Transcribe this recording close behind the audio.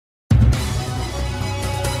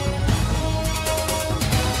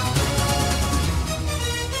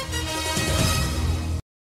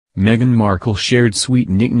Meghan Markle shared sweet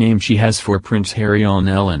nickname she has for Prince Harry on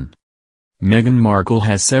Ellen. Meghan Markle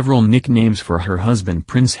has several nicknames for her husband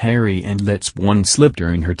Prince Harry and lets one slip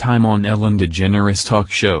during her time on Ellen DeGeneres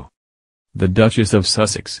talk show. The Duchess of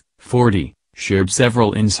Sussex, 40, shared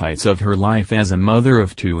several insights of her life as a mother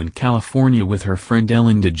of two in California with her friend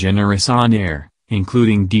Ellen DeGeneres on air,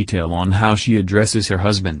 including detail on how she addresses her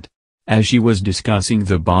husband. As she was discussing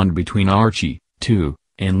the bond between Archie, 2,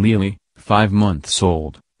 and Lily, 5 months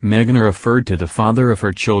old, Meghan referred to the father of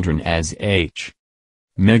her children as H.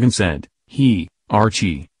 Meghan said, "He,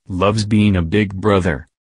 Archie, loves being a big brother.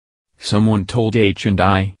 Someone told H and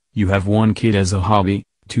I, you have one kid as a hobby,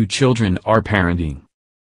 2 children are parenting."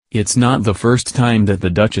 It's not the first time that the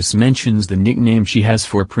Duchess mentions the nickname she has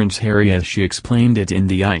for Prince Harry, as she explained it in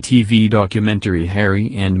the ITV documentary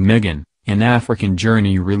Harry and Meghan, an African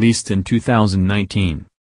Journey released in 2019.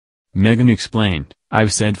 Meghan explained,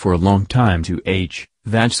 "I've said for a long time to H,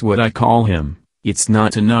 that's what I call him, it's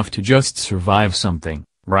not enough to just survive something,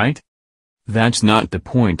 right? That's not the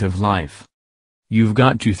point of life. You've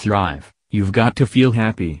got to thrive, you've got to feel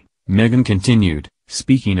happy," Meghan continued,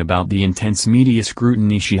 speaking about the intense media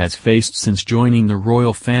scrutiny she has faced since joining the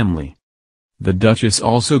royal family. The Duchess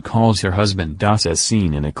also calls her husband Das, as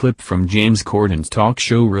seen in a clip from James Corden's talk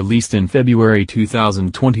show released in February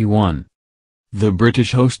 2021. The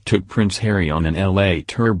British host took Prince Harry on an LA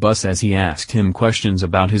tour bus as he asked him questions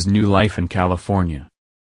about his new life in California.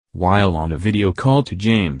 While on a video call to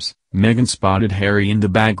James, Meghan spotted Harry in the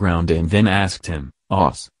background and then asked him,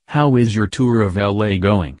 "Oss, how is your tour of LA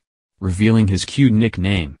going?" revealing his cute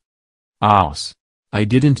nickname. "Oss. I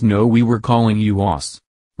didn't know we were calling you Oss,"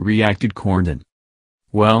 reacted Corden.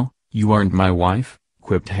 "Well, you aren't my wife,"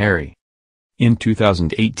 quipped Harry. In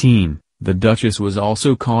 2018, the Duchess was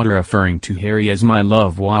also caught referring to Harry as "my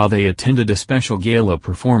love" while they attended a special gala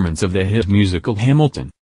performance of the hit musical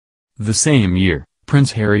Hamilton. The same year,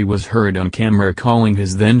 Prince Harry was heard on camera calling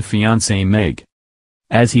his then-fiancée Meg.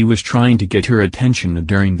 As he was trying to get her attention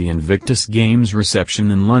during the Invictus Games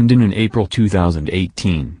reception in London in April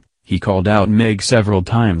 2018, he called out Meg several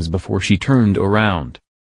times before she turned around.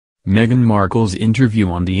 Meghan Markle's interview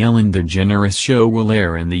on The Ellen DeGeneres Show will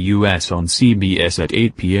air in the US on CBS at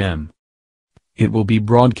 8 p.m. It will be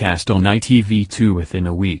broadcast on ITV2 within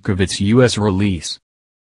a week of its US release.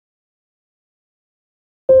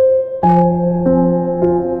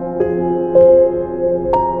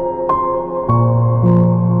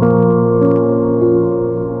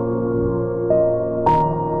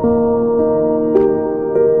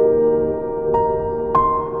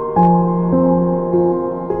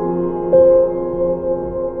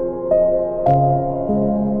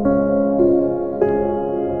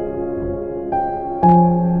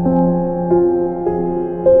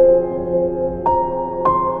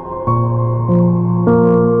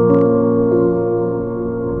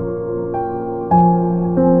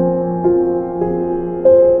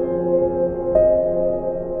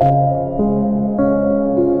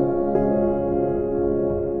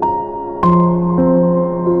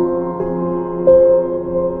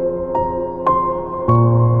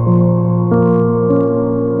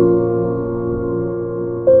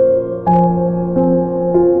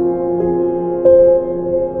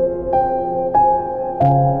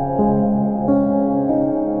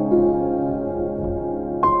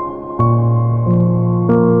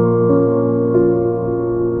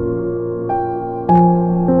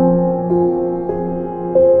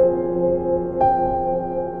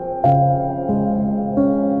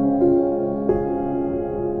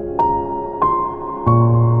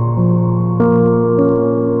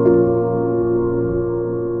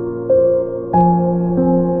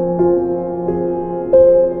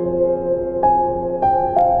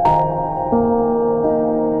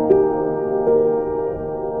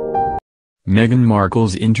 Meghan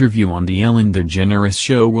Markle's interview on The Ellen DeGeneres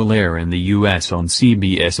Show will air in the US on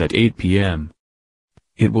CBS at 8 p.m.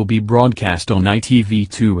 It will be broadcast on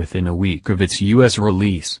ITV2 within a week of its US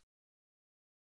release.